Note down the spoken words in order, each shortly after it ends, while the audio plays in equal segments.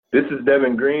This is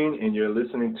Devin Green, and you're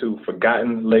listening to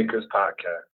Forgotten Lakers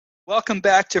Podcast. Welcome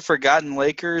back to Forgotten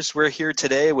Lakers. We're here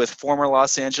today with former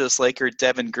Los Angeles Laker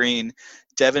Devin Green.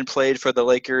 Devin played for the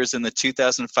Lakers in the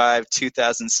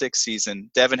 2005-2006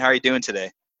 season. Devin, how are you doing today?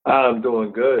 I'm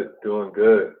doing good.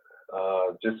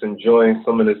 Just enjoying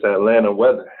some of this Atlanta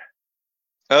weather.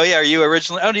 Oh yeah, you're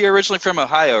originally from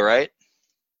Ohio, right?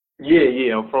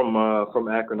 Yeah. I'm from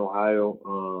Akron, Ohio.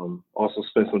 Also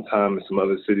spent some time in some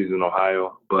other cities in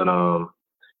Ohio, but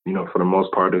for the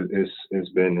most part, it's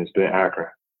been Akron.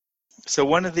 So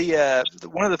one of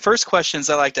the first questions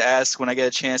I like to ask when I get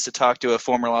a chance to talk to a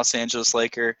former Los Angeles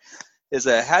Laker is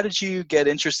how did you get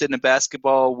interested in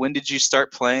basketball? When did you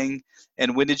start playing?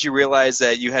 And when did you realize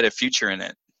that you had a future in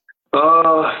it?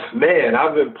 Man,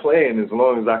 I've been playing as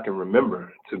long as I can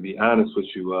remember, to be honest with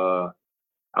you.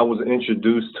 I was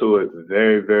introduced to it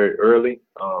very, very early.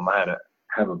 I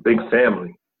have a big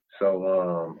family.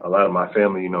 So a lot of my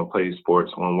family, plays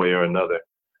sports one way or another.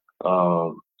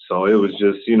 So it was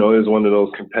just, it was one of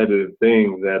those competitive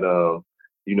things that,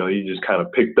 you just kind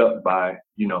of picked up by,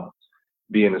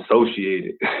 being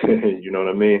associated. You know what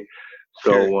I mean?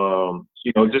 So,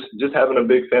 just having a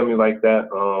big family like that,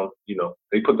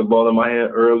 they put the ball in my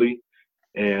hand early.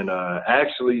 And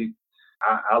actually,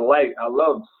 I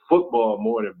love football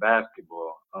more than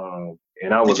basketball.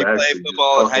 And I was Did you play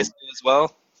football in high school as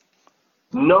well?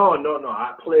 No.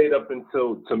 I played up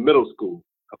until middle school.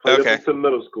 Up until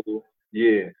middle school.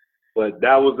 Yeah. But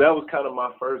that was kind of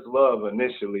my first love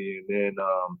initially. And then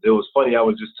it was funny. I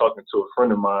was just talking to a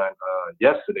friend of mine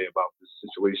yesterday about this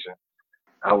situation.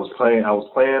 I was playing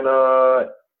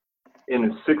in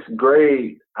the 6th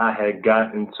grade. I had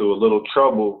got into a little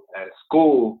trouble at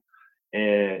school,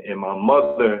 and my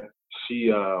mother,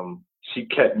 she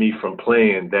kept me from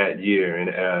playing that year. And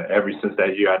ever since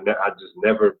that year, I just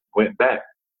never went back.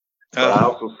 But I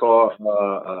also saw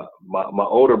my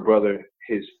older brother,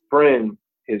 his friend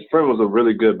was a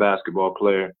really good basketball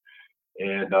player.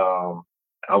 And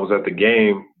I was at the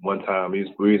game one time. He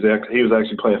was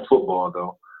actually playing football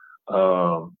though.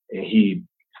 And he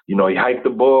hiked the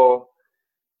ball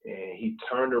and he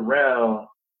turned around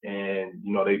and,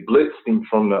 they blitzed him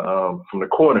from the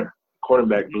corner.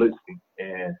 Cornerback blitzed him.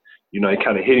 And, he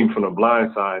kind of hit him from the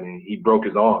blind side and he broke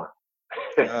his arm.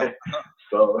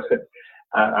 So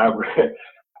I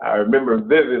remember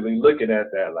vividly looking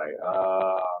at that like,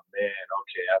 man,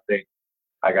 okay, I think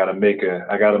I gotta make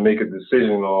a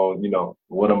decision on,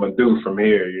 what I'm gonna do from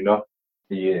here,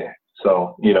 Yeah.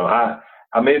 So,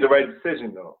 I made the right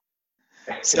decision though.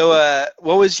 So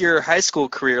what was your high school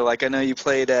career like? I know you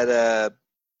played at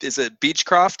is it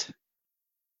Beechcroft?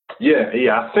 Yeah,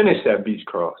 I finished at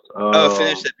Beechcroft.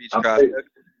 Finished at Beechcroft.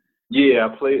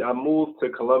 I moved to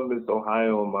Columbus,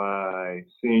 Ohio my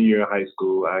senior year in high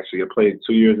school. I played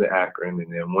 2 years in Akron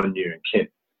and then 1 year in Kent.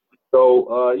 So,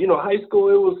 high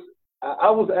school, I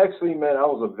was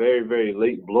a very, very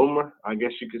late bloomer, I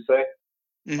guess you could say.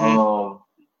 Mm-hmm.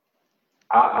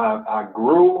 I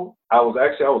grew, I was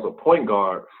a point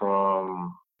guard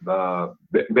from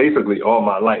basically all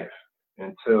my life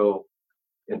until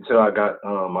I got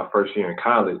my first year in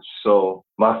college. So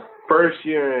my first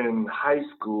year in high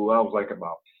school, I was like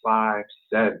about 5'7",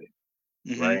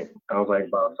 mm-hmm. right? I was like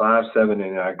about 5'7",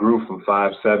 and I grew from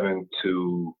 5'7"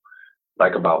 to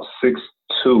like about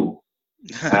 6'2"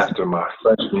 after my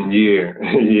freshman year.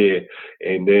 Yeah.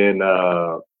 And then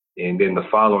the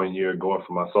following year, going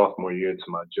from my sophomore year to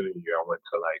my junior year, I went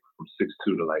to like from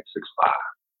 6'2" to like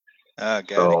 6'5".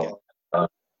 Got it.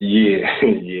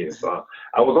 Yeah. So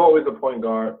I was always a point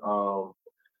guard.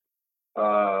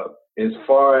 As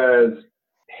far as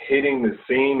hitting the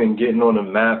scene and getting on the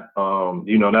map,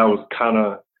 that was kind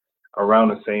of around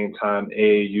the same time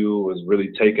AAU was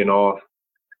really taking off.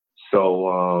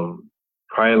 So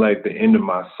probably like the end of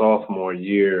my sophomore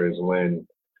year is when,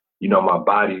 my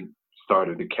body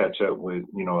started to catch up with,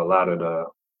 a lot of the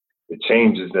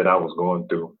changes that I was going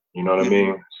through. You know what I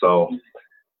mean? So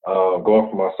going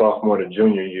from my sophomore to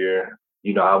junior year,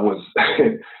 I was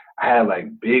I had like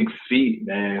big feet,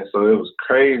 man. So it was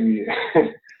crazy.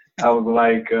 I was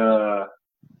like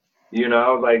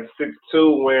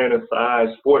 6'2", wearing a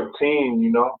size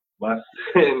 14. My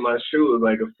shoe was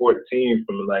like a 14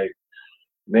 from like,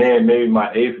 man, maybe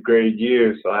my 8th grade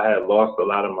year. So I had lost a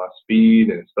lot of my speed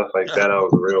and stuff like that. I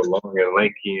was real long and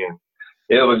lanky, and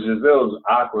it was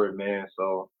awkward, man.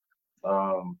 So,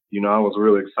 I was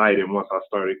really excited once I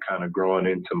started kind of growing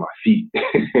into my feet.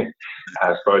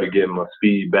 I started getting my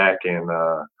speed back and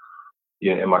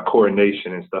my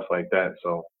coordination and stuff like that.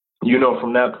 So,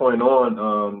 from that point on,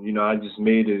 I just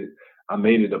made it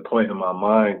a point in my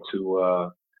mind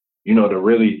to, to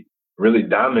really really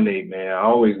dominate, man. I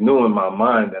always knew in my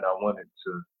mind that I wanted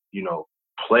to, you know,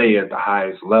 play at the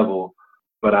highest level.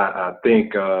 But I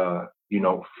think, you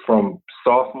know, from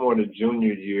sophomore to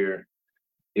junior year,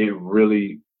 it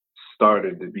really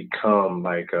started to become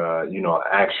like, you know,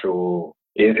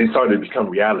 it started to become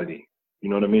reality. You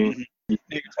know what I mean? Mm-hmm.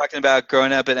 You're talking about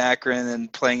growing up in Akron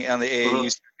and playing on the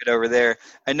AAU circuit over there.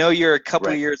 I know you're a couple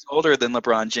of years older than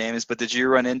LeBron James, but did you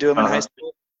run into him in high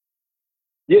school?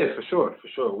 Yeah, for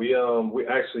sure. We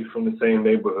actually from the same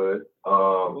neighborhood.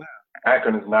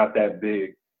 Akron is not that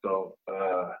big, so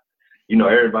you know,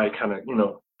 everybody kind of, you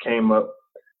know, came up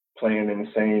playing in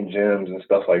the same gyms and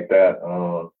stuff like that.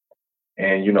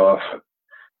 And you know,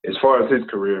 as far as his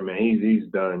career, man, he's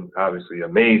done obviously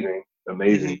amazing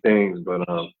things. But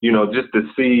you know, just to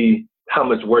see how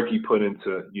much work he put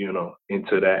into, you know,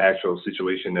 into that actual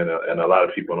situation that and a lot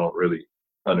of people don't really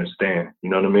understand. You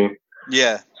know what I mean?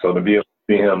 Yeah. So to be able to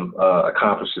see him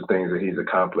accomplish the things that he's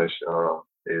accomplished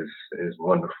is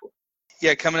wonderful.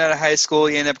 Yeah, coming out of high school,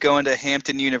 you end up going to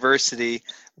Hampton University.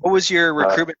 What was your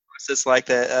recruitment process like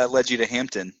that led you to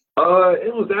Hampton?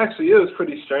 It was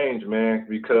pretty strange, man,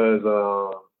 because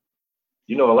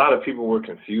you know, a lot of people were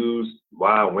confused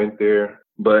why I went there.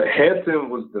 But Hampton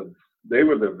they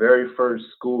were the very first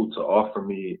school to offer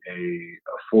me a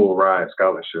full ride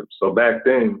scholarship. So back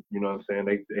then, you know what I'm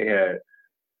saying, they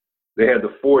had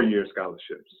the 4-year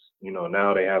scholarships. You know,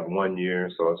 now they have 1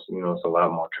 year, so it's, you know, it's a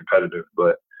lot more competitive.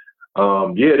 But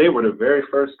yeah, they were the very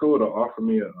first school to offer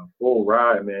me a full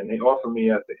ride, man. They offered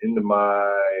me at the end of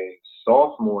my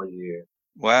sophomore year.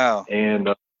 Wow. And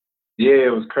yeah,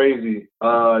 it was crazy.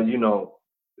 You know,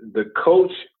 the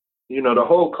coach, you know, the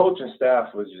whole coaching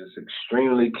staff was just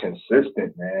extremely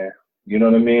consistent, man. You know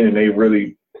what I mean? And they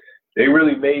really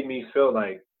made me feel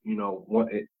like, you know,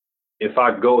 if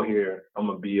I go here, I'm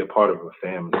gonna be a part of a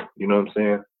family. You know what I'm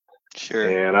saying?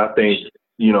 Sure. And I think,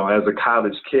 you know, as a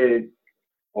college kid,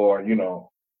 or, you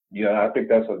know, yeah, I think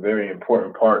that's a very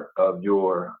important part of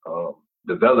your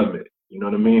development. You know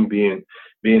what I mean? Being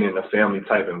in a family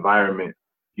type environment,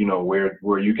 you know,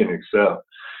 where you can excel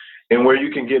and where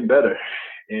you can get better.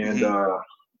 And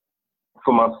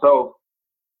for myself,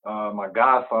 my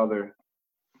godfather,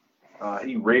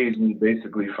 he raised me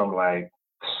basically from like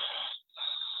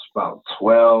about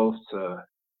 12 to,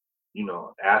 you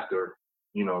know, after,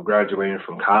 you know, graduating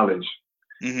from college.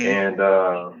 And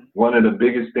one of the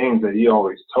biggest things that he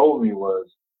always told me was,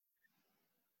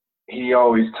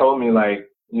 like,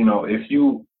 you know, if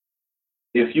you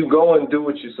go and do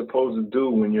what you're supposed to do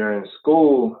when you're in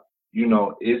school, you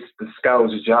know, it's the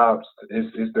scouts' jobs.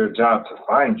 It's their job to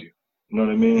find you. You know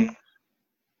what I mean?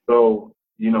 So,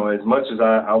 you know, as much as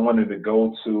I wanted to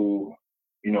go to,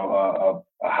 you know,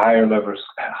 a higher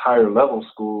level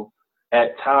school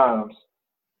at times,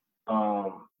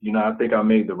 you know, I think I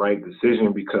made the right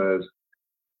decision because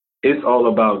it's all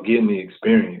about getting the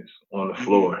experience on the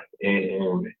floor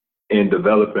and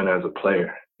developing as a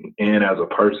player and as a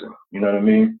person. You know what I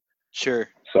mean? Sure.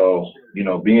 So, you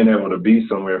know, being able to be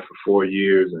somewhere for 4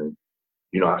 years and,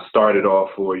 you know, I started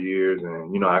off 4 years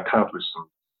and, you know, I accomplished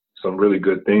some really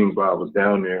good things while I was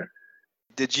down there.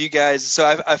 Did you guys, so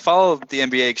I followed the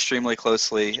NBA extremely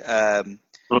closely,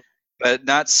 but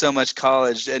not so much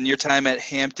college. And your time at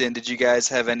Hampton, did you guys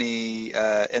have any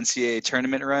NCAA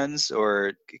tournament runs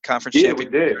or conference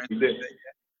championship? We did.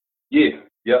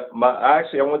 Yeah. I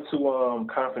went to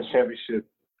conference championship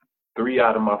 3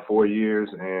 out of my 4 years,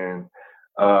 and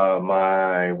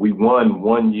we won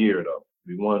 1 year though.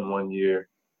 We won 1 year.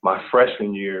 My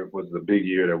freshman year was the big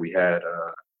year that we had.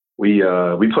 We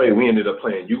ended up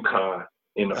playing UConn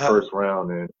in the first round,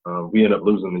 and we ended up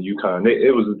losing to UConn.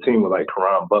 It was a team with like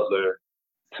Caron Butler,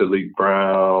 Talik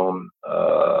Brown,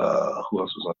 who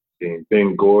else was on the team?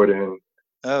 Ben Gordon.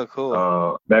 Oh,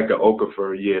 cool. Becca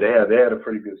Okafor. Yeah, they had a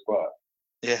pretty good squad.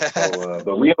 Yeah. So,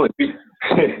 but we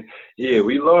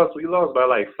lost by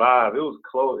like 5. It was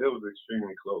close. It was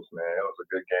extremely close, man. It was a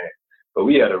good game. But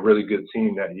we had a really good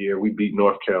team that year. We beat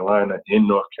North Carolina in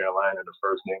North Carolina the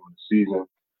first game of the season.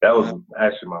 That was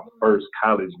actually my first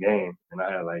college game, and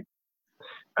I had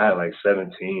like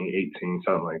 17, 18,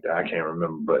 something like that. I can't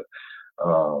remember, but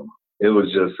it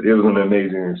was an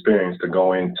amazing experience to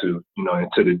go into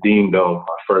the Dean Dome,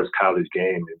 my first college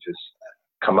game, and just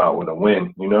come out with a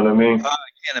win. You know what I mean? Oh,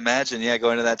 I can't imagine. Yeah,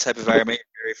 going to that type of environment,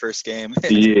 your very first game.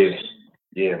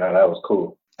 Yeah, no, that was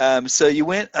cool. So you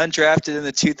went undrafted in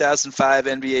the 2005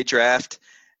 NBA draft,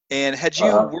 and had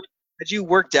you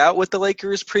worked out with the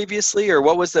Lakers previously, or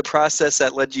what was the process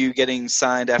that led you getting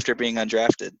signed after being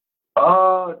undrafted?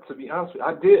 To be honest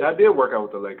with you, I did work out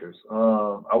with the Lakers.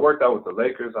 I worked out with the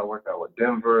Lakers. I worked out with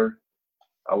Denver.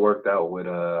 I worked out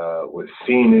with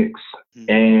Phoenix,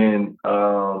 and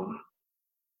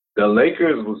the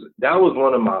Lakers was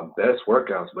one of my best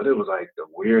workouts, but it was like the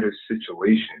weirdest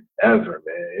situation ever,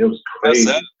 man. It was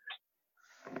crazy.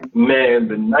 Man,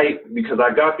 because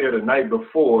I got there the night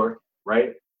before,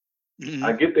 right? Mm-hmm.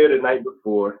 I get there the night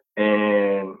before,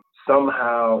 and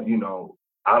somehow, you know,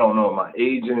 I don't know, my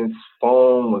agent's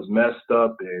phone was messed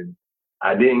up, and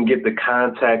I didn't get the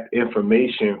contact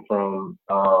information from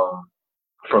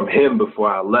him before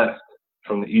I left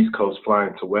from the East Coast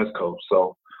flying to West Coast.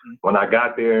 So when I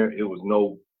got there, it was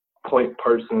no point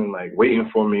person like waiting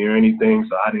for me or anything.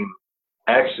 So I didn't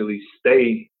actually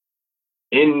stay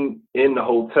in the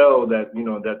hotel that, you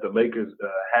know, that the Lakers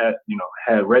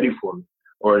had ready for me,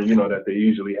 or, you know, that they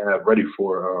usually have ready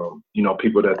for, you know,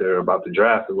 people that they're about to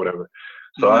draft or whatever.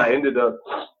 So I ended up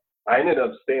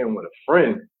staying with a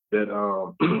friend that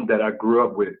that I grew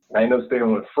up with. I ended up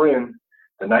staying with a friend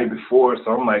the night before,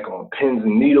 so I'm like on pins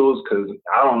and needles because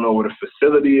I don't know where the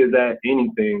facility is at,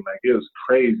 anything. Like, it was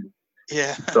crazy.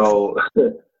 Yeah. So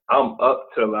I'm up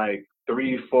to like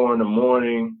 3, 4 in the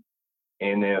morning,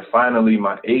 and then finally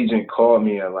my agent called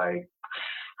me at like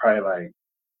probably like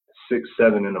 6,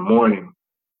 7 in the morning,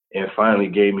 and finally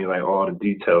gave me like all the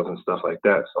details and stuff like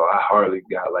that. So I hardly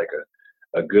got like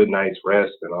a good night's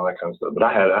rest and all that kind of stuff. But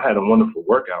I had a wonderful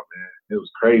workout, man. It was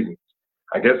crazy.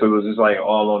 I guess it was just like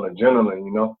all on adrenaline,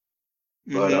 you know.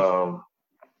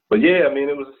 But yeah, I mean,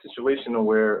 it was a situation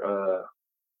where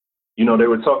you know, they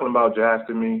were talking about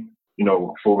drafting me. You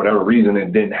know, for whatever reason,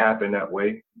 it didn't happen that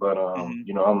way. But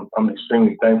you know, I'm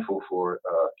extremely thankful for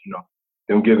you know,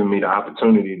 them giving me the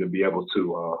opportunity to be able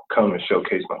to come and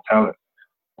showcase my talent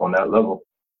on that level.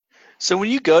 So when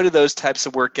you go to those types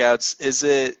of workouts, is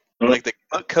it like the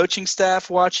coaching staff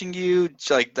watching you,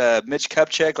 like the Mitch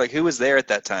Kupchak? Like, who was there at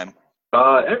that time?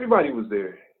 Everybody was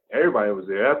there. Everybody was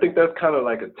there. I think that's kind of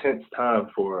like a tense time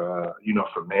for, you know,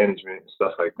 for management and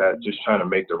stuff like that, just trying to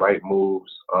make the right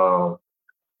moves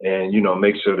and, you know,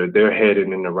 make sure that they're headed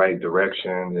in the right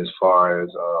direction as far as,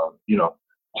 you know,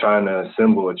 trying to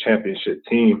assemble a championship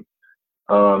team.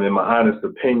 In my honest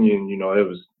opinion, you know, it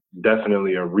was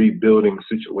definitely a rebuilding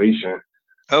situation.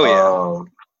 Oh, yeah.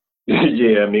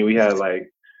 Yeah, I mean, we had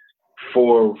like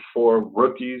four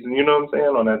rookies, and you know what I'm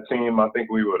saying, on that team. I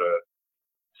think we were the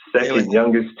second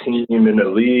youngest team in the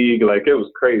league. Like, it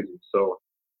was crazy. So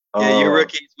you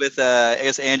rookies with I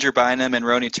guess Andrew Bynum and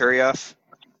Ronny Turioff.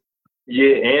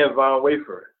 Yeah, and Von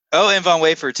Wafer. Oh, and Von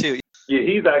Wafer too. Yeah,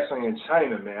 he's actually in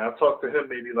China, man. I talked to him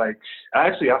maybe like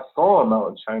I saw him out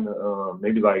in China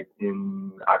maybe like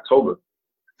in October.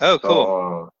 Oh, cool.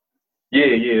 So, yeah,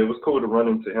 it was cool to run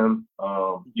into him.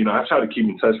 You know, I try to keep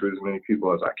in touch with as many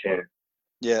people as I can.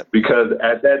 Yeah. Because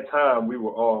at that time we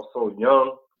were all so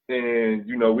young. And,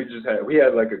 you know, we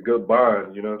had like a good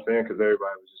bond, you know what I'm saying? Because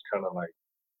everybody was just kind of like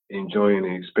enjoying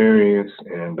the experience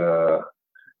and,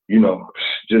 you know,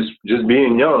 just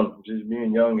being young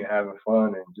and having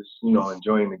fun and just, you know,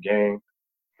 enjoying the game.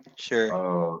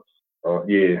 Sure.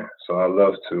 Yeah. So I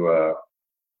love to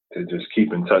just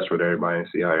keep in touch with everybody and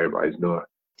see how everybody's doing.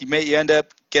 You end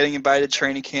up getting invited to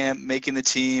training camp, making the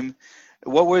team.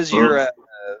 What was your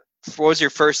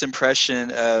first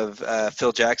impression of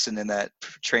Phil Jackson in that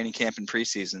training camp and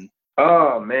preseason?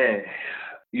 Oh man,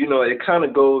 you know, it kind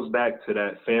of goes back to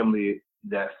that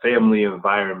family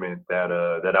environment that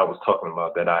I was talking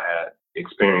about that I had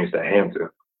experienced at Hampton.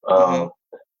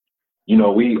 You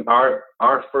know,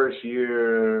 our first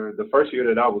year, the first year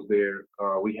that I was there,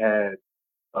 we had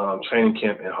training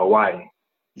camp in Hawaii.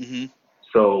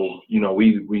 So, you know,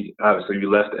 we obviously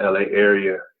left the LA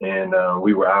area and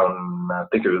we were out in, I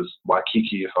think it was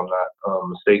Waikiki, if I'm not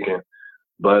mistaken.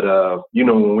 But, you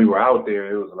know, when we were out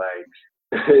there, it was like,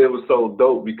 it was so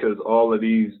dope because all of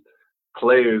these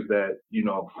players that, you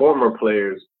know, former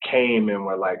players came and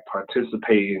were like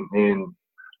participating in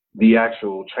the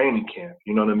actual training camp.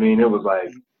 You know what I mean? It was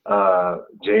like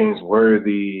James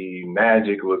Worthy,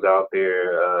 Magic was out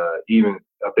there, even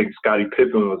I think Scottie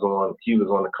Pippen was on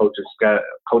the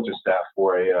coaching staff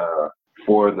for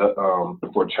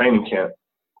training camp.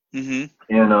 And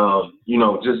you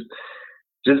know,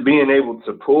 just being able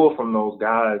to pull from those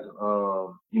guys,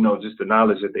 you know, just the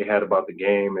knowledge that they had about the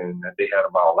game and that they had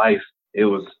about life,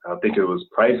 I think it was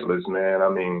priceless, man. I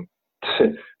mean,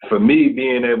 for me,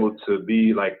 being able to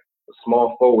be like a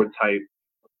small forward type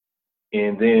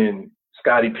and then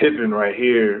Scottie Pippen right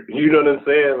here, you know what I'm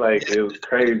saying? Like, it was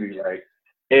crazy. Like,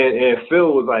 and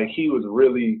Phil was like, he was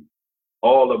really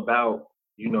all about,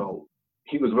 you know,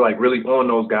 he was like really on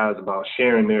those guys about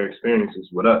sharing their experiences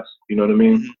with us. You know what I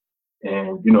mean?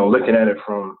 And, you know, looking at it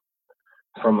from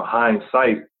a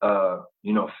hindsight,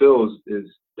 you know, Phil is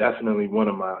definitely one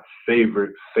of my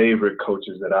favorite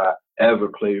coaches that I ever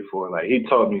played for. Like, he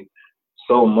taught me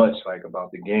so much, like,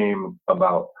 about the game,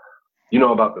 about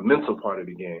the mental part of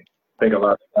the game. I think a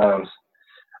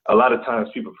lot of times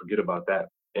people forget about that.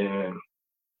 And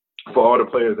for all the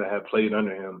players that have played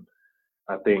under him,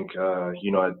 I think,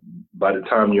 by the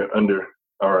time you're under,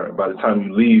 or by the time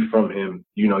you leave from him,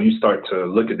 you start to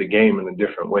look at the game in a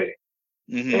different way.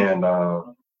 Mm-hmm. And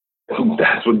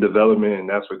that's what development and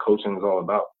that's what coaching is all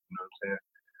about. You know what I'm saying?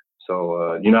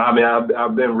 So,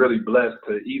 I've been really blessed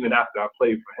to, even after I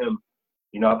played for him,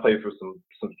 I played for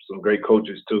some great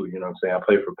coaches too. You know what I'm saying? I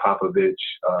played for Popovich,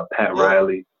 Pat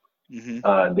Riley,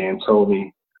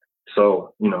 D'Antoni.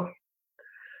 So,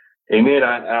 and then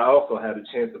I also had a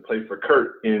chance to play for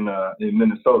Kurt in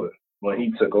Minnesota when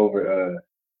he took over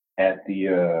at the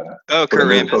Kurt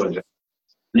Rambis.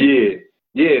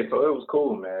 Yeah. So it was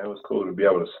cool, man. It was cool to be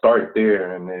able to start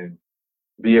there and then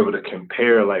be able to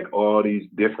compare like all these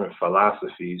different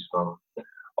philosophies from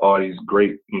all these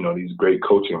great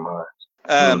coaching minds.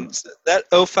 So that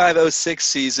 05-06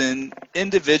 season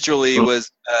individually was,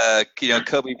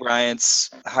 Kobe Bryant's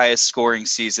highest scoring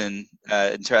season.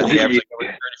 I think averaged like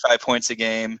over 35 points a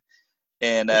game,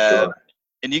 and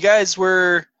and you guys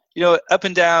were, up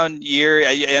and down year.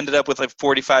 You ended up with like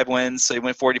 45 wins, so you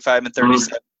went 45 and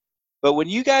 37. But when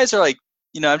you guys are like,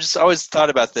 I've just always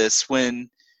thought about this, when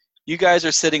you guys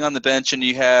are sitting on the bench and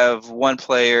you have one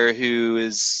player who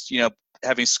is,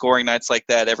 having scoring nights like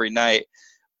that every night.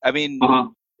 I mean,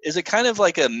 is it kind of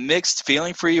like a mixed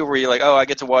feeling for you where you're like, oh, I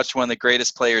get to watch one of the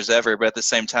greatest players ever, but at the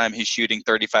same time he's shooting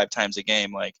 35 times a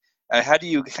game? Like, how do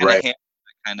you kind of handle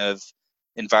that kind of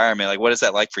environment? Like, what is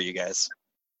that like for you guys?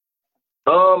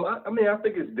 I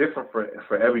think it's different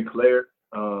for every player.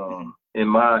 In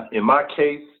my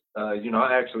case,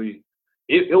 I actually,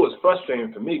 it was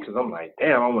frustrating for me because I'm like,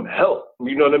 damn, I want to help.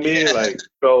 You know what I mean? Like,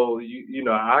 so,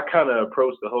 I kind of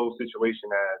approached the whole situation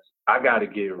as I got to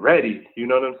get ready. You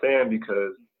know what I'm saying?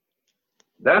 Because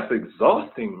that's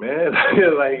exhausting, man.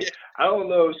 Like, I don't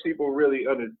know if people really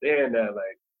understand that,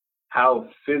 like, how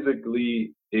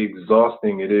physically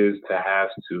exhausting it is to have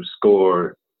to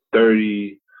score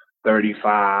 30,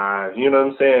 35, you know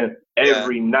what I'm saying,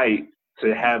 every night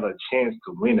to have a chance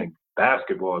to win a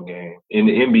basketball game in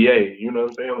the NBA. You know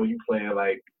what I'm saying? When you playing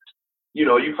like,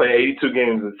 you play 82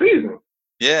 games a season.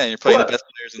 Yeah, and you're playing the best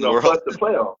players in the world. Plus the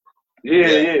playoffs.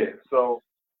 Yeah. So,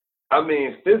 I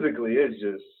mean, physically, it's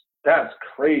just, that's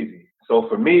crazy. So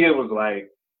for me, it was like,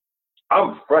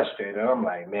 I'm frustrated. I'm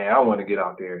like, man, I want to get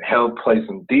out there and help play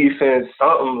some defense,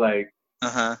 something like,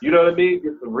 you know what I mean?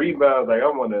 Get some rebounds. Like, I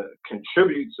want to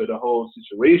contribute to the whole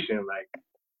situation. Like,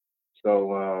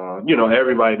 so,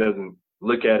 everybody doesn't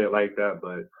look at it like that,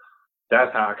 but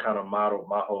that's how I kind of modeled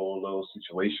my whole little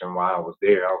situation while I was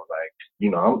there. I was like,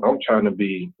 I'm trying to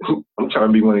be,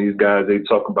 one of these guys they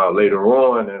talk about later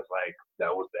on. And it's like,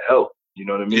 that was the help. You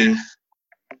know what I mean?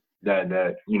 Yeah.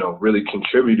 That really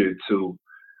contributed to,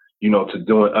 to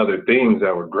doing other things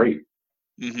that were great.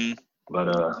 But,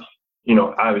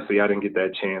 obviously I didn't get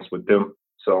that chance with them.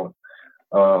 So,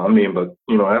 but,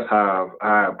 that's how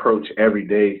I approach every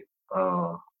day.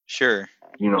 Sure.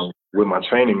 With my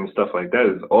training and stuff like that,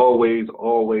 is always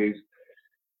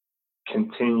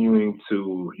continuing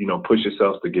to, push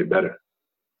yourself to get better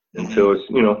until it's,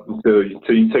 until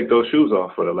you take those shoes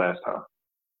off for the last time.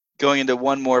 Going into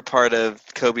one more part of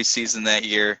Kobe's season that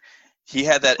year, he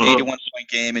had that 81-point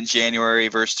game in January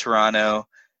versus Toronto.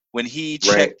 When he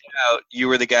checked out, you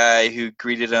were the guy who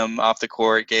greeted him off the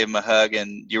court, gave him a hug,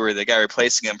 and you were the guy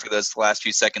replacing him for those last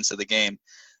few seconds of the game.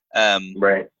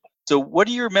 So what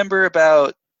do you remember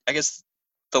about, I guess,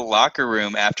 the locker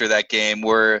room after that game?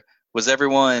 Was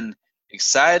everyone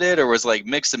excited or was like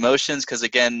mixed emotions? Because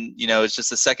again, it's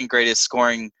just the second greatest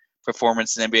scoring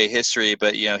performance in NBA history,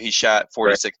 but he shot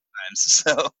 46 times.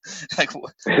 So, like,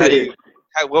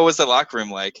 what was the locker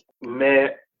room like? Man,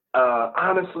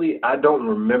 honestly, I don't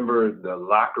remember the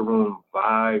locker room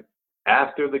vibe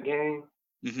after the game.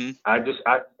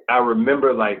 I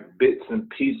remember like bits and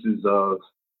pieces of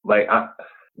like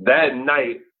that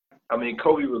night. I mean,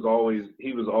 Kobe was always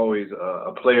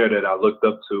a player that I looked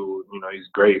up to. He's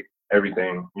great,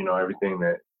 everything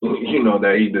that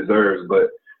that he deserves. But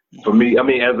for me, I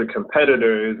mean, as a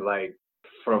competitor, it's like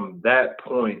from that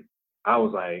point, I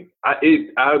was like,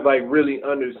 I like really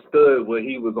understood what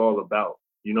he was all about.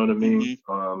 You know what I mean?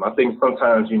 I think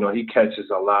sometimes he catches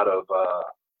a lot of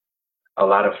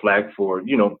flack for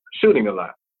shooting a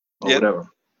lot or whatever.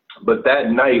 But that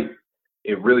night,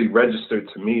 it really registered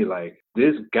to me like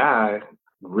this guy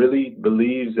really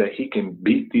believes that he can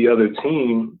beat the other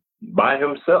team by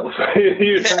himself.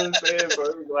 You know what I'm saying? So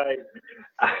it was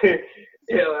like,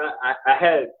 I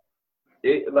had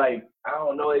it like I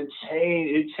don't know. It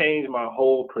changed my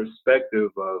whole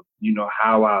perspective of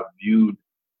how I viewed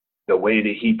the way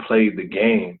that he played the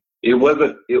game. It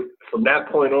wasn't from that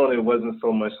point on. It wasn't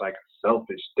so much like a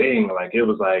selfish thing. Like it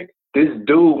was like this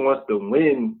dude wants to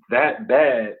win that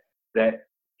bad that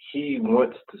he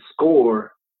wants to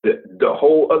score the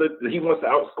whole other. He wants to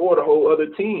outscore the whole other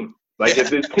team. Like if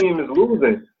this team is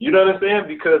losing, you know what I'm saying?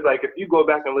 Because like if you go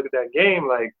back and look at that game,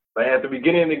 like at the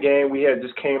beginning of the game, we had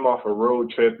just came off a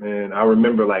road trip, and I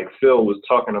remember like Phil was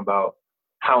talking about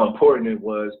how important it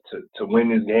was to win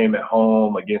this game at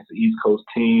home against the East Coast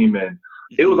team, and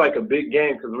it was like a big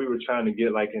game because we were trying to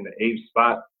get like in the 8th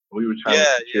spot. We were trying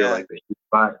to secure like the 8th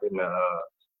spot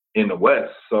in the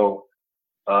West. So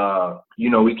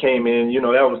we came in.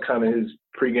 That was kind of his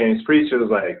pregame speech. It was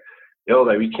like,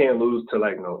 like we can't lose to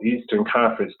like no Eastern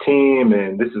Conference team,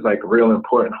 and this is like a real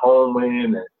important home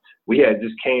win. And we had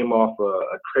just came off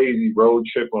a crazy road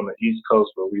trip on the East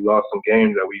Coast where we lost some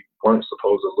games that we weren't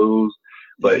supposed to lose.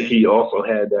 But he also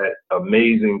had that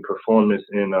amazing performance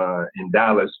in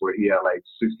Dallas where he had like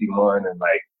 61 and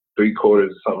like 3/4 or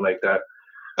something like that.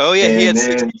 Oh yeah, he had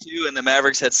 62 and the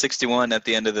Mavericks had 61 at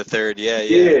the end of the third.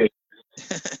 Yeah.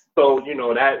 So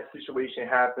that situation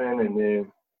happened, and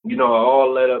then it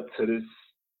all led up to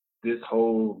this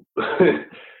whole.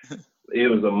 It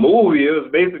was a movie. It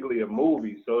was basically a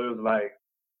movie. So it was like,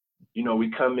 we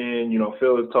come in.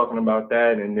 Phil was talking about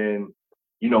that, and then.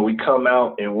 We come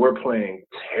out and we're playing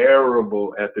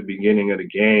terrible at the beginning of the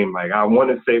game. Like I want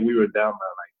to say we were down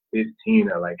by like 15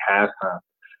 at like halftime.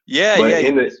 Yeah,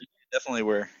 definitely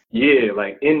were. Yeah,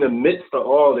 like in the midst of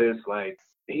all this, like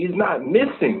he's not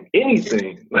missing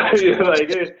anything. Like it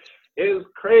was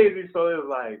crazy. So it was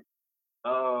like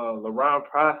LaRon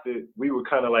Prophet, we were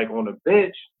kind of like on the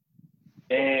bench,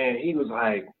 and he was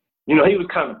like, he was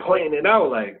kind of pointing it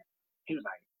out. Like he was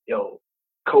like, yo.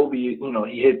 Kobe, he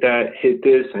hit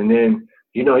this, and then,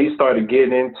 he started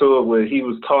getting into it where he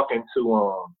was talking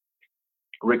to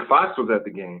Rick Fox was at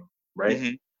the game, right?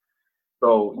 Mm-hmm.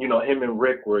 So, him and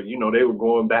Rick were, they were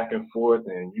going back and forth,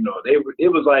 and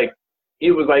it was like he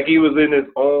was in his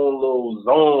own little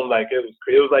zone, like it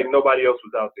was like nobody else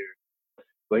was out there.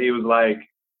 But he was like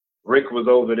Rick was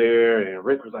over there, and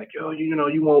Rick was like, yo, you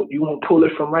won't pull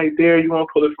it from right there,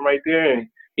 and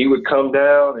he would come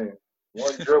down and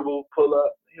one dribble, pull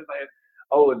up. He was like,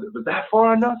 oh, was that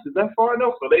far enough? Is that far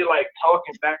enough? So they like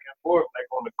talking back and forth like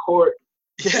on the court.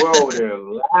 Yeah. We're over there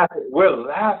laughing. We're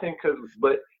laughing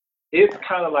but it's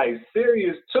kind of like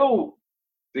serious too,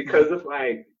 because it's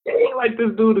like, it ain't like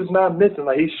this dude is not missing.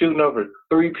 Like he's shooting over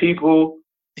 3 people.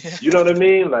 Yeah. You know what I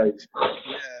mean? Like,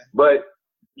 but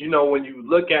when you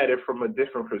look at it from a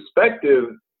different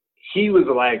perspective, he was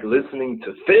like listening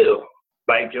to Phil.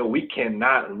 Like, yo, we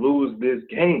cannot lose this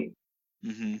game.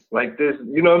 Mm-hmm. Like this,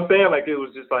 you know what I'm saying? Like it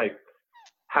was just like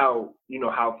how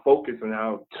focused and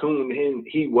how tuned in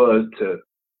he was to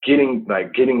getting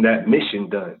that mission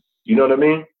done. You know what I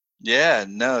mean? Yeah,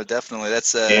 no, definitely.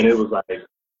 That's and it was like,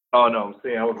 oh no,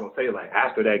 I was gonna say like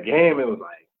after that game, it was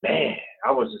like, man,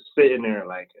 I was just sitting there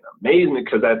like in amazement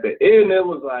because at the end it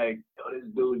was like, yo, this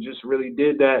dude just really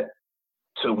did that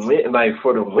to win, like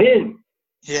for the win.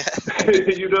 Yeah.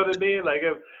 You know what I mean? Like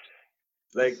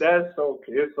it's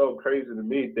so crazy to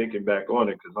me thinking back on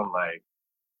it because I'm like,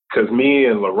 because me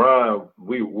and LaRon,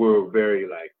 we were very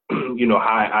like,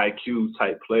 high IQ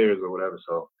type players or whatever.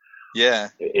 So yeah,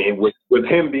 and with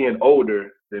him being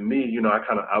older than me,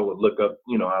 I would look up,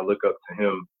 I look up to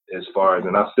him as far as,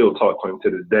 and I still talk to him to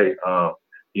this day. A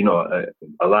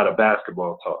lot of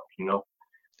basketball talk, Oh,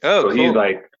 so cool. he's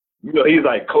like, he's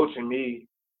like coaching me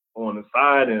on the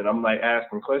side, and I'm like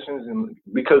asking questions, and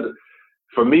because.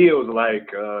 For me, it was like,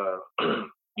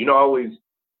 I always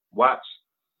watched,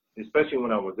 especially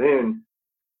when I was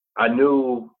I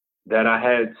knew that I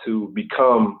had to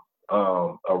become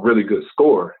a really good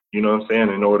scorer, you know what I'm saying,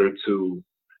 in order to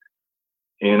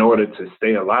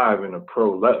stay alive in a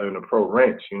pro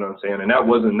ranks, you know what I'm saying? And that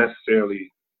wasn't necessarily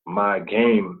my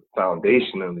game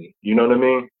foundationally, you know what I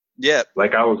mean? Yeah.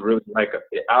 Like I was really I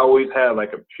always had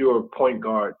like a pure point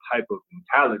guard type of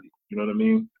mentality, you know what I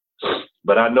mean?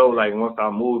 But I know, like, once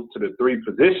I moved to the 3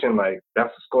 position, like,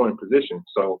 that's a scoring position.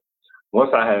 So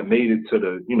once I had made it to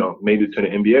the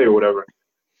NBA or whatever,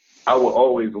 I would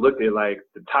always look at, like,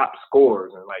 the top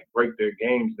scorers and, like, break their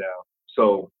games down.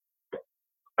 So,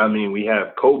 I mean, we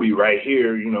have Kobe right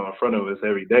here, in front of us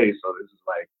every day. So this is,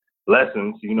 like,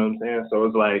 lessons, you know what I'm saying? So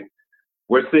it's like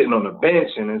we're sitting on the bench,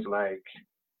 and it's like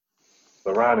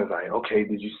LaRon is like, okay,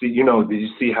 did you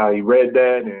see how he read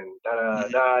that? And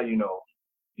da-da-da,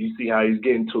 you see how he's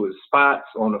getting to his spots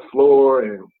on the floor,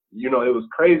 and it was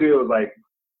crazy. It was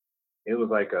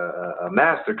like a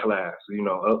master class,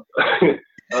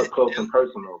 up close and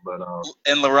personal. But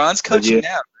and LeBron's coaching yeah.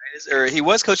 now, right? Or he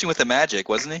was coaching with the Magic,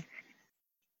 wasn't he?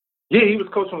 Yeah, he was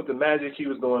coaching with the Magic. He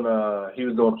was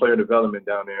doing player development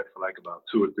down there for like about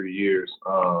 2 or 3 years.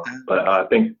 But I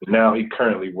think now he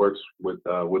currently works with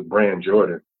Brand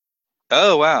Jordan.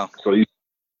 Oh wow! So he's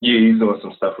doing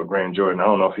some stuff with Brand Jordan. I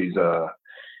don't know if he's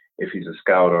a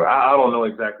scout or I don't know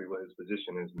exactly what his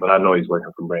position is, but I know he's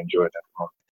working for Brand Jordan at the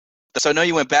moment. So I know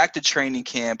you went back to training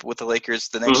camp with the Lakers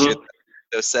the next year, the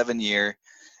 2007 year,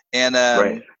 and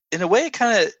right. In a way, it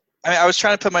kind of. I was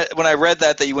trying to put when I read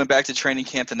that you went back to training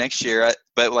camp the next year,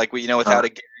 but like without a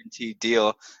guaranteed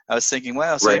deal, I was thinking,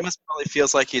 wow, so he must probably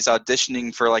feels like he's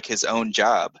auditioning for like his own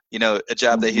job, a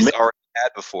job that he's already had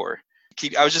before.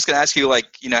 I was just going to ask you,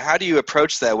 how do you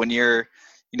approach that when you're,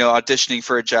 auditioning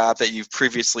for a job that you've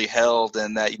previously held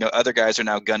and that, other guys are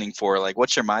now gunning for? Like,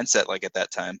 what's your mindset like at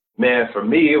that time? Man, for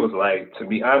me, it was like, to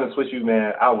be honest with you,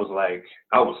 man, I was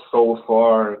so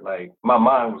far, like, my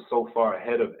mind was so far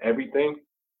ahead of everything.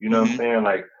 You know what I'm saying?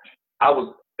 Like, I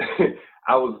was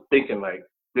I was thinking, like,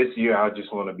 this year I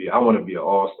want to be an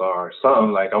all-star or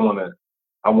something. Like, I want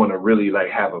to really, like,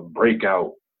 have a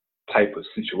breakout type of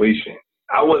situation.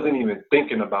 I wasn't even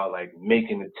thinking about, like,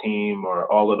 making the team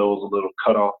or all of those little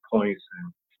cutoff points.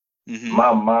 And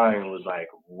my mind was, like,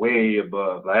 way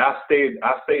above. Like, I stayed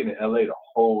in L.A. the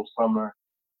whole summer,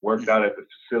 worked out at the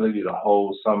facility the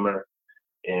whole summer.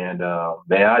 And,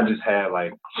 man, I just had,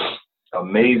 like,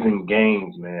 amazing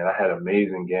games, man. I had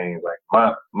amazing games. Like,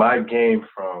 my game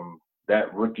from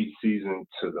that rookie season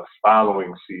to the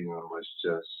following season was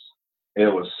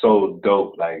it was so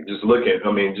dope. Like, just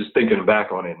thinking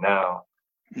back on it now,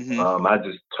 I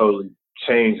just totally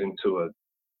changed into a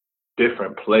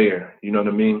different player. You know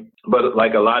what I mean? But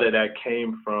like, a lot of that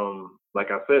came from,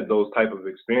 like I said, those type of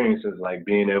experiences, like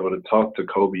being able to talk to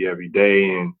Kobe every day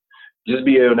and just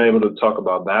being able to talk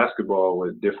about basketball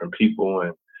with different people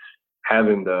and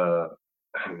having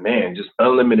just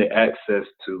unlimited access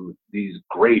to these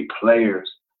great players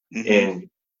and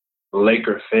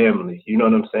Laker family. You know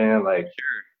what I'm saying? Like,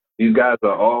 these guys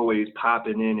are always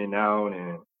popping in and out,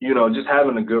 and, just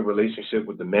having a good relationship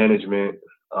with the management,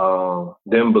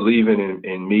 them believing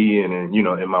in me and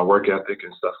in my work ethic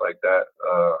and stuff like that.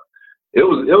 It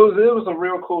was a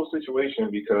real cool situation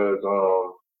because,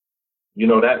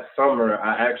 that summer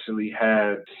I actually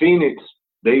had Phoenix.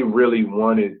 They really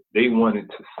wanted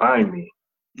to sign me.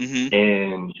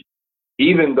 And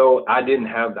even though I didn't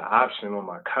have the option on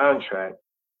my contract,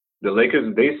 the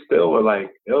Lakers, they still were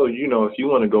like, oh, if you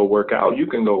want to go work out, you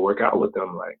can go work out with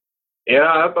them. Like, and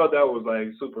I thought that was,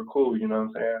 like, super cool. You know what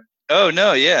I'm saying? Oh,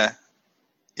 no, yeah.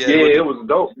 Yeah, it was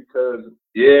dope because,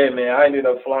 man, I ended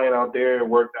up flying out there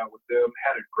and worked out with them,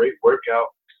 had a great workout.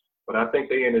 But I think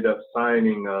they ended up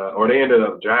signing or they ended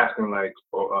up drafting, like,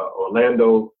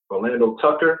 Orlando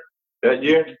Tucker that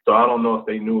year. So I don't know if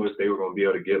they knew if they were going to be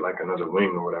able to get, like, another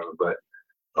wing or whatever. But,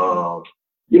 I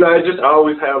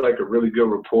always had, like, a really good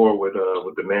rapport with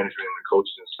the management and the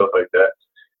coaches and stuff like that.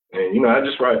 And, I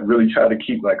just really try to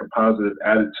keep, like, a positive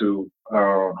attitude,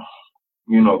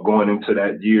 going into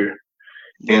that year.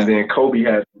 Yeah. And then Kobe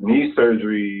had knee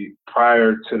surgery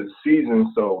prior to the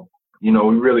season. So, we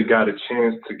really got a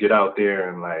chance to get out there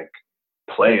and, like,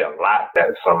 play a lot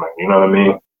that summer. You know what I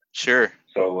mean? Sure.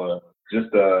 So,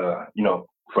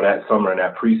 for that summer and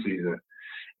that preseason.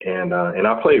 And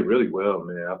I played really well,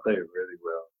 man. I played really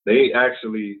well.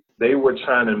 They were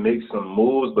trying to make some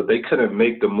moves, but they couldn't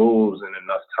make the moves in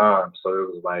enough time. So it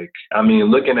was like,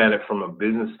 looking at it from a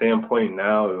business standpoint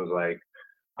now, it was like,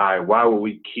 all right, why would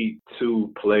we keep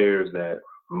 2 players that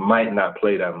might not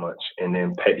play that much and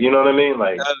then pay? You know what I mean?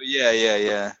 Like, oh, yeah.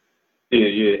 Yeah.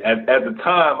 At the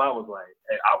time, I was like,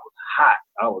 hey, I was hot.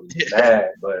 I was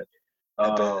mad, but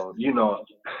I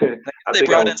think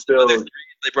I was still.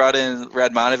 They brought in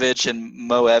Radmanovich and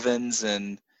Mo Evans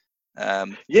and.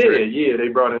 They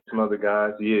brought in some other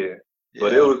guys. Yeah.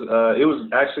 But it was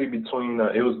actually between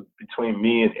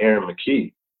me and Aaron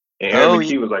McKee, and Aaron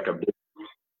McKee was like a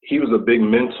big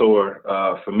mentor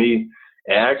for me.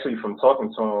 And actually, from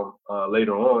talking to him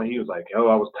later on, he was like, "Oh,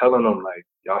 I was telling him, like,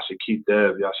 y'all should keep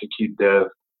Dev,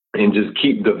 and just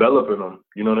keep developing them."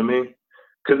 You know what I mean?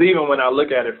 Because even when I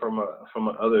look at it from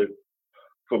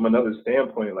another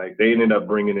standpoint, like, they ended up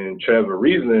bringing in Trevor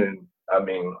Ariza, and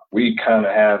we kind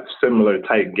of have similar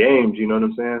type games. You know what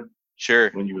I'm saying? Sure.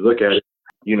 When you look at it,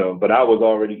 but I was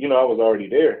already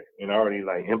there and already,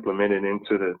 like, implemented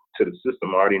into the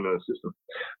system. I already know the system,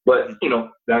 but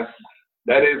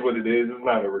that is what it is. It's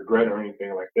not a regret or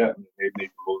anything like that. They made the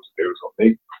moves they were gonna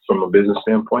make from a business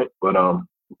standpoint, but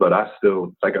But I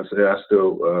still, like I said,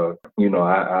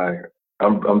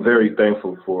 I'm very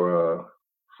thankful for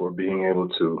being able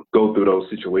to go through those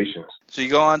situations. So you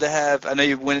go on to have, I know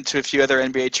you went into a few other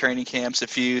NBA training camps, a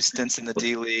few stints in the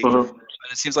D League, Mm-hmm.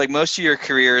 but it seems like most of your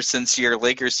career since your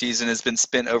Lakers season has been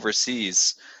spent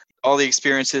overseas. All the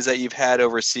experiences that you've had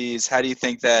overseas, how do you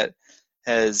think that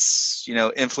has,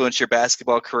 influenced your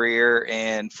basketball career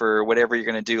and for whatever you're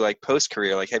going to do like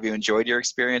post-career? Like, have you enjoyed your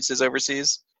experiences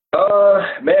overseas?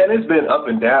 Man, it's been up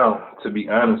and down, to be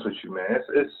honest with you, man.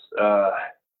 It's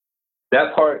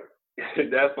that part,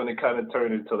 that's when it kind of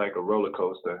turned into like a roller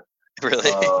coaster. Really?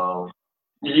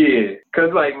 Yeah,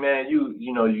 cause like, man,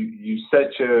 you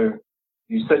set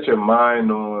your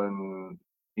mind on,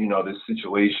 this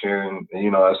situation,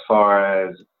 as far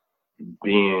as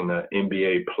being an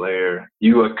NBA player,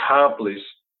 you accomplish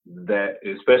that,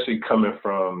 especially coming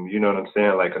from, you know what I'm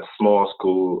saying, like a small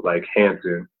school like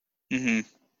Hampton. Mm-hmm.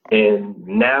 And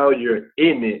now you're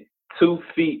in it, 2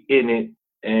 feet in it,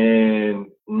 and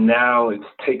now it's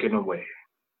taken away.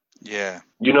 Yeah.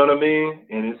 You know what I mean?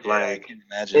 And it's like, I can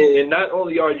imagine. And not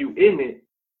only are you in it,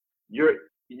 you're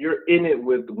in it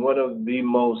with one of the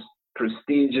most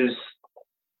prestigious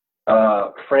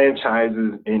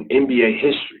franchises in NBA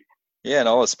history. Yeah, in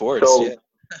all the sports. So, yeah.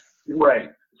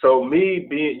 Right. So me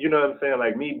being, you know what I'm saying,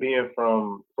 like me being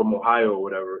from Ohio or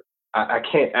whatever, I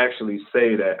can't actually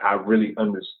say that I really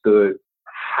understood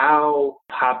how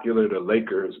popular the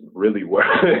Lakers really were.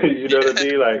 You know what I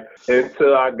mean? Like,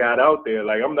 until I got out there,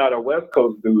 like, I'm not a West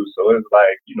Coast dude, so it's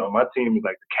like, my team is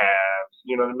like the Cavs,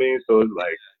 you know what I mean? So it's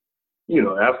like,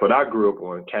 that's what I grew up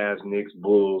on, Cavs, Knicks,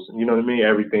 Bulls, you know what I mean?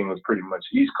 Everything was pretty much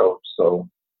East Coast. So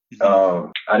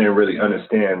I didn't really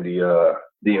understand the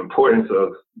importance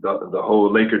of the whole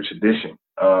Laker tradition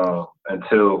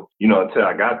until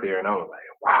I got there, and I was like,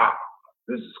 wow,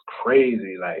 this is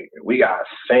crazy. Like, we got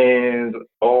fans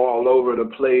all over the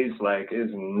place. Like,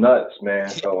 it's nuts, man.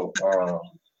 So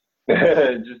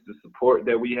just the support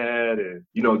that we had, and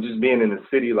just being in a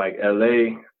city like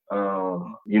LA,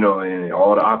 and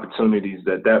all the opportunities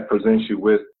that presents you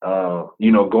with,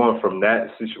 going from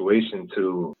that situation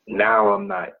to now I'm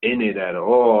not in it at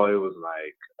all. It was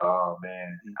like, oh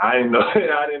man, I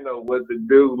didn't know what to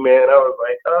do, man. I was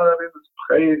like, oh, this is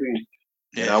crazy.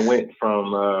 Yeah. And I went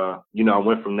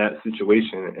from that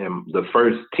situation, and the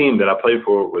first team that I played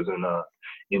for was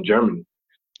in Germany.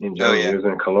 In Germany, It was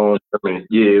in Cologne, Germany.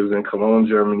 Yeah, it was in Cologne,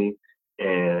 Germany,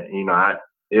 and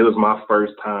it was my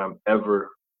first time ever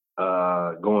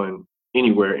going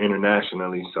anywhere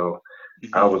internationally. So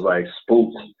I was like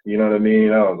spooked. You know what I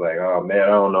mean? I was like, oh man, I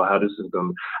don't know how this is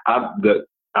gonna. I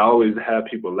always have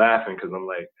people laughing because I'm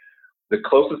like, the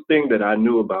closest thing that I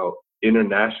knew about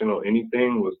international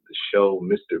anything was the show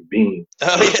Mr. Bean.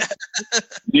 Oh yeah.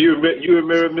 You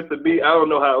remember Mr. Bean? I don't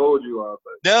know how old you are,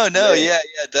 but no, yeah,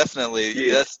 definitely.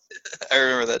 Yeah. I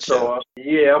remember that show. So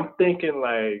I'm thinking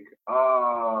like,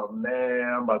 oh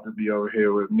man, I'm about to be over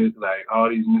here with like all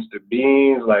these Mr.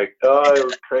 Beans, like, oh, it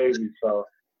was crazy. So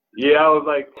yeah, I was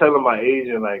like telling my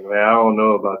agent, like, man, I don't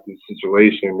know about this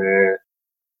situation, man.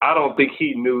 I don't think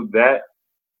he knew that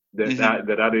I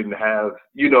didn't have,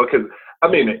 because I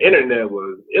mean, the internet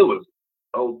was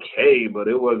okay, but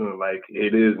it wasn't like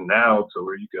it is now to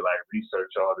where you could like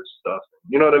research all this stuff.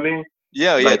 You know what I mean?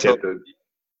 Yeah, like totally.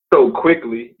 So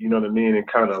quickly, you know what I mean, and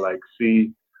kind of like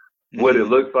see what it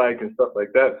looks like and stuff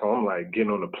like that. So I'm like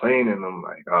getting on the plane, and I'm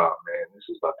like, oh man, this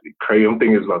is about to be crazy. I'm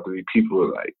thinking it's about to be people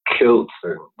with like kilts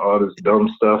and all this dumb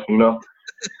stuff,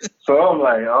 So I'm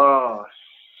like, oh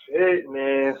shit,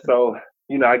 man. So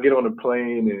I get on the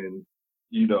plane, and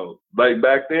like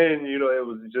back then, it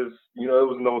was just, it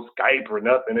was no Skype or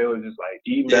nothing. It was just like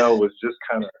email was just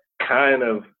kind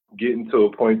of getting to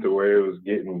a point to where it was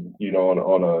getting,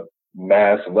 on a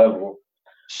mass level.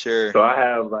 Sure. So I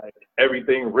have like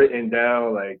everything written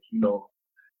down, like,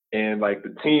 and like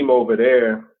the team over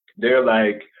there, they're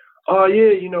like, oh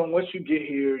yeah, once you get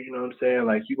here, you know what I'm saying?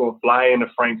 Like, you're going to fly into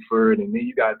Frankfurt, and then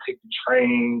you got to take the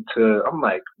train to, I'm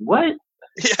like, what?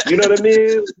 Yeah. You know what I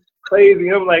mean? Crazy.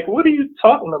 I'm like, what are you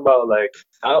talking about? Like,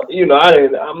 I'm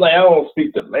like, I don't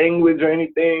speak the language or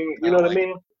anything. You know what I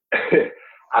mean?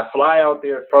 I fly out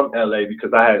there from LA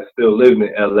because I had still lived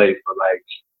in LA for like,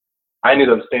 I ended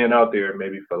up staying out there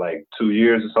maybe for like 2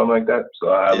 years or something like that. So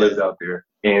I lived out there.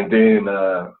 And then,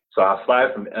 so I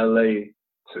fly from LA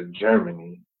to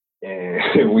Germany,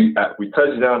 and we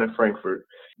touched down in Frankfurt.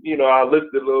 I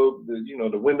lifted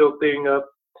the window thing up,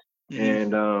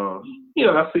 and,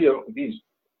 I see these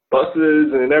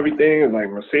buses and everything is like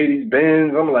Mercedes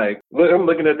Benz. I'm like, I'm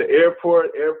looking at the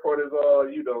airport. Airport is all,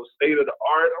 state of the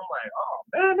art. I'm like, oh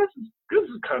man, this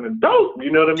is kind of dope.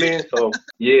 You know what I mean? So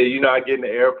yeah, I get in the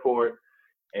airport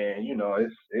and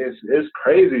it's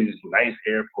crazy. It's a nice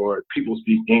airport. People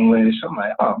speak English. I'm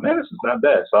like, oh man, this is not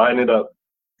bad. So I ended up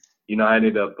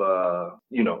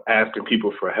asking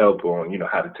people for help on,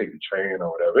 how to take the train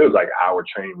or whatever. It was like an hour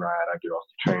train ride. I get off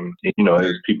the train. And,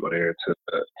 there's people there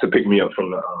to pick me up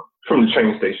from the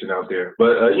train station out there.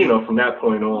 But from that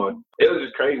point on, it was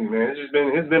just crazy, man.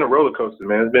 It's been a roller coaster,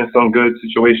 man. It's been some good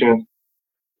situations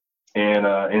and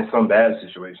some bad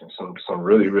situations, some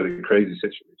really, really crazy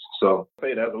situations. So I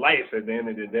say that's life at the end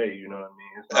of the day. You know what I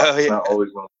mean? It's not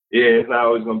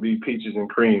always gonna be peaches and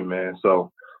cream, man.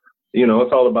 So.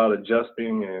 It's all about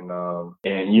adjusting and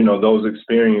those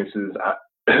experiences,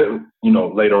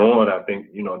 later on, I think,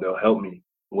 they'll help me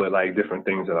with like different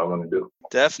things that I want to do.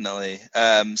 Definitely.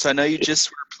 So I know you just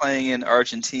were playing in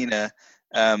Argentina.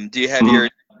 Do you have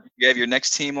your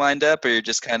next team lined up, or you're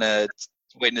just kind of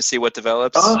waiting to see what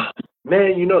develops?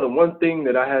 Man, the one thing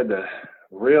that I had to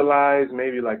realize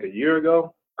maybe like a year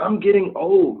ago, I'm getting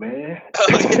old, man.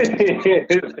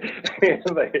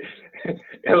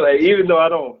 Like even though I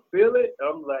don't feel it,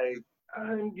 I'm like,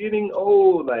 I'm getting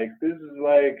old. Like this is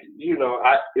like,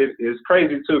 it's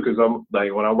crazy too, because I'm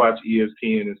like, when I watch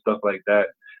ESPN and stuff like that,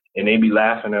 and they be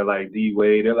laughing at like D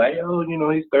Wade, they're like, oh,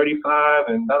 he's 35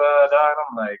 and da da da. And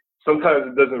I'm like, sometimes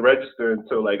it doesn't register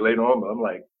until like later on. But I'm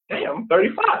like, damn, I'm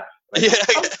 35. Like,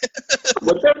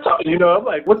 what they're talking, I'm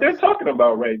like, what they're talking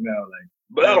about right now, like.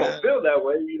 But I don't feel that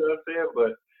way, you know what I'm saying?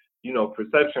 But,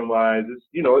 perception-wise, it's,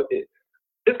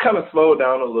 it's kind of slowed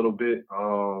down a little bit.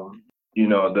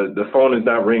 The phone is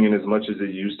not ringing as much as it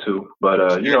used to. But,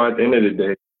 at the end of the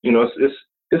day,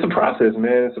 it's a process,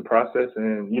 man. It's a process.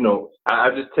 And, I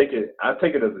just take it as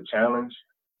a challenge.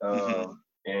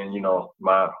 And,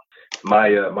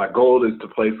 my goal is to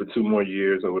play for 2 more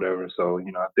years or whatever. So,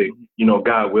 I think,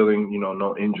 God willing,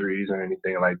 no injuries or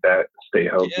anything like that, stay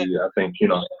healthy. Yeah. I think,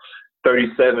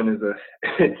 37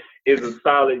 is a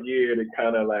solid year to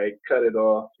kind of like cut it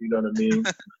off, you know what I mean?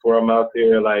 Before I'm out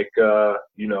there like,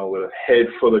 with a head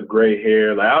full of gray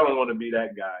hair. Like, I don't want to be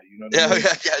that guy, you know what I mean?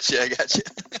 I got you.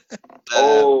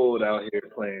 Old out here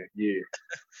playing, yeah.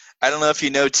 I don't know if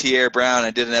you know Tierre Brown. I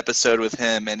did an episode with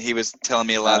him, and he was telling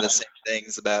me a lot of the same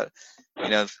things about,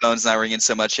 the phone's not ringing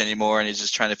so much anymore, and he's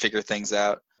just trying to figure things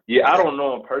out. Yeah, I don't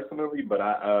know him personally, but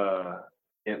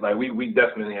we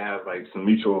definitely have like some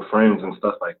mutual friends and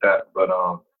stuff like that. But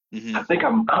I think I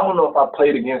don't know if I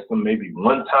played against him maybe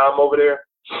one time over there.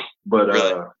 But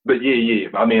really? But yeah.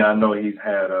 I mean, I know he's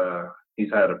had a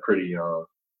pretty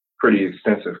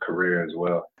extensive career as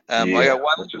well. I got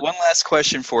one last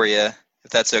question for you,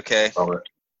 if that's okay. All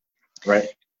right.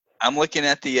 I'm looking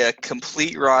at the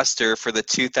complete roster for the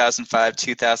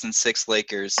 2005-2006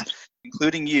 Lakers.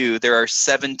 Including you, there are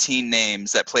 17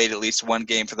 names that played at least one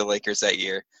game for the Lakers that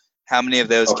year. How many of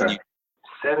those can you?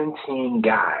 17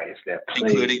 guys that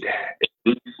played.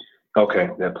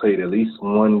 That played at least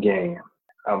one game.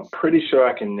 I'm pretty sure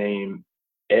I can name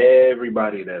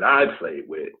everybody that I played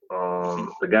with.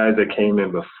 The guys that came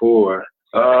in before.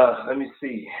 Let me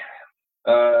see.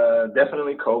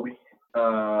 Definitely Kobe,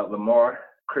 Lamar,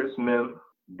 Chris Mim,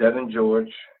 Devin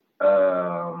George,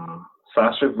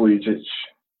 Sasha Vujacic,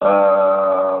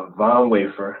 Von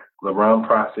Wafer, LaRon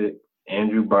Profit,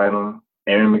 Andrew Bynum,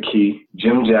 Aaron McKee,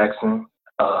 Jim Jackson,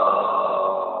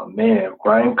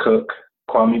 Brian Cook,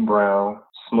 Kwame Brown,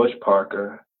 Smush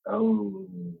Parker. Oh,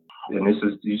 and this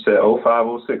is, you said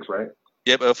 0506, right?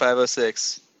 Yep,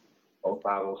 0506.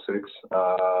 0506.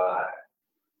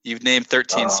 You've named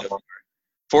 13 so far.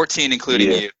 14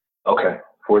 including you. Okay,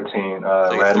 14.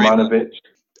 Radmanovich.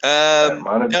 No,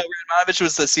 Radmanovich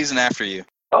was the season after you.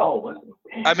 Oh,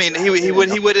 I mean, he would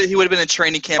have been in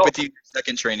training camp with you,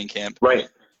 second training camp. Right.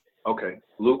 Okay.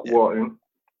 Luke Walton.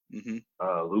 Mm-hmm.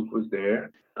 Luke was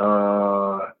there.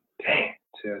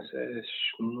 TSS,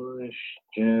 Smush,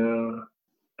 Jim.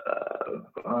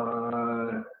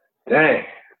 Let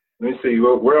me see.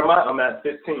 Where am I? I'm at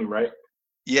 15, right?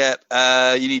 Yeah.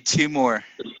 You need 2 more.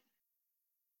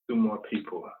 2 more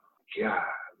people.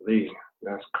 Golly.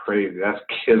 That's crazy. That's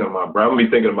killing my bro. I'm gonna be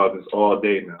thinking about this all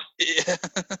day now. Yeah.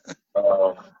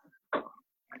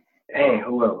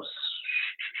 Who else?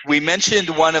 We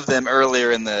mentioned one of them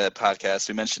earlier in the podcast.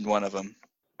 We mentioned one of them.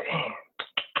 Damn.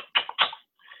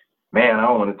 Man, I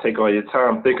don't want to take all your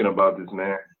time thinking about this,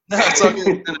 man. No, it's all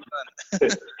good.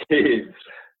 Yeah.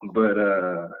 But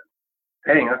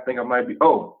I think I might be.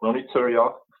 Oh, Ronnie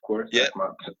Turiaf, of course. Yeah.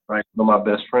 That's my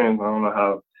best friends. I don't know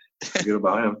how Forget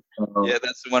about him. Yeah,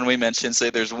 that's the one we mentioned. So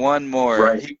there's one more.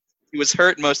 Right. He was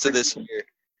hurt most of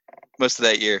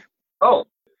that year. Oh,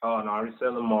 no, I already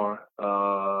said Lamar.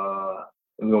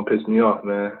 It's gonna piss me off,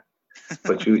 man.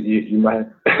 But you might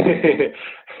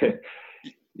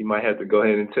you might have to go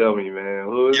ahead and tell me, man.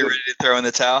 Who is You're it? ready to throw in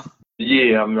the towel?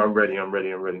 Yeah, I'm ready.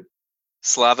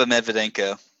 Slava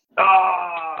Medvedenko.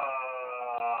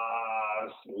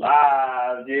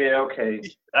 Slav. Yeah, okay.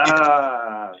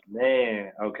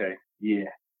 Man. Okay. Yeah.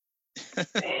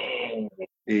 Dang.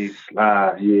 He's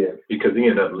Slav. Yeah, because he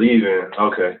ended up leaving.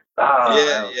 Okay.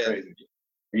 That was crazy.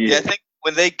 Yeah, I think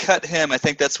when they cut him, I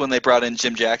think that's when they brought in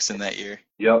Jim Jackson that year.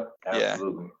 Yep.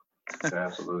 Absolutely.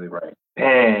 Absolutely right.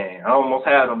 Dang, I almost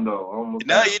had him though.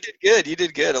 You did good. You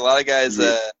did good. A lot of guys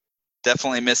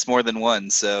definitely missed more than one.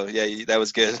 So yeah, that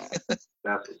was good.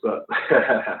 That's what's up.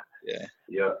 Yeah.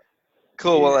 Yep.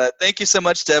 Cool. Yeah. Well, thank you so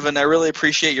much, Devin. I really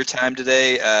appreciate your time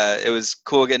today. It was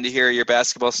cool getting to hear your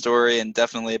basketball story and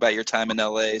definitely about your time in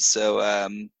LA. So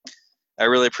I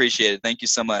really appreciate it. Thank you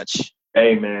so much.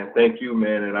 Hey, man. Thank you,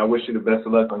 man. And I wish you the best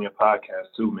of luck on your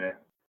podcast too, man.